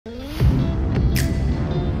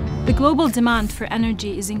The global demand for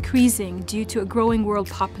energy is increasing due to a growing world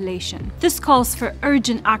population. This calls for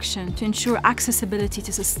urgent action to ensure accessibility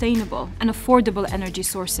to sustainable and affordable energy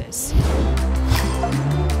sources.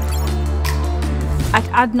 At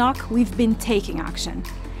ADNOC, we've been taking action.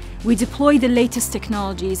 We deploy the latest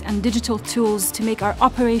technologies and digital tools to make our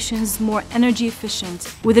operations more energy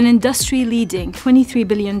efficient with an industry-leading $23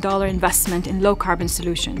 billion investment in low-carbon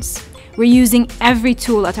solutions. We're using every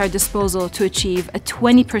tool at our disposal to achieve a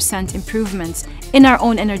 20% improvement in our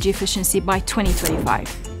own energy efficiency by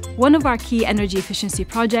 2025. One of our key energy efficiency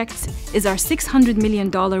projects is our $600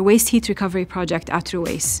 million waste heat recovery project at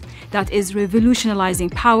Ruwais that is revolutionizing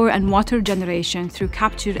power and water generation through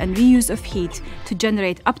capture and reuse of heat to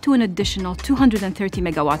generate up to an additional 230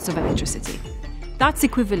 megawatts of electricity. That's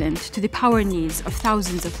equivalent to the power needs of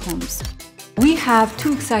thousands of homes. We have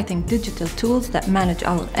two exciting digital tools that manage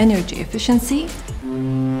our energy efficiency: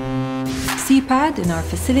 CPAD in our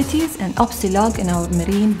facilities and Opsilog in our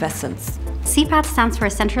marine vessels. CPAD stands for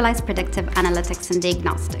Centralized Predictive Analytics and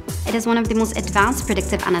Diagnostics. It is one of the most advanced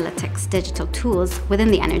predictive analytics digital tools within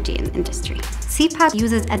the energy industry. CPAD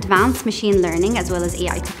uses advanced machine learning as well as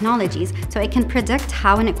AI technologies, so it can predict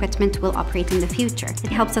how an equipment will operate in the future.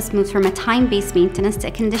 It helps us move from a time-based maintenance to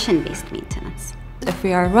a condition-based maintenance. If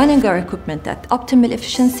we are running our equipment at optimal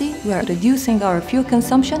efficiency, we are reducing our fuel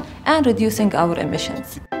consumption and reducing our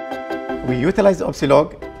emissions. We utilize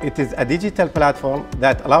Opsilog. It is a digital platform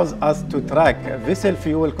that allows us to track vessel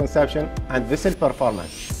fuel consumption and vessel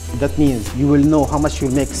performance. That means you will know how much you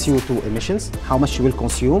will make CO2 emissions, how much you will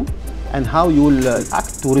consume, and how you will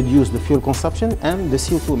act to reduce the fuel consumption and the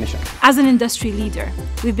CO2 emission. As an industry leader,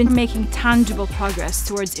 we've been making tangible progress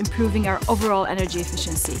towards improving our overall energy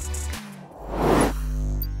efficiency.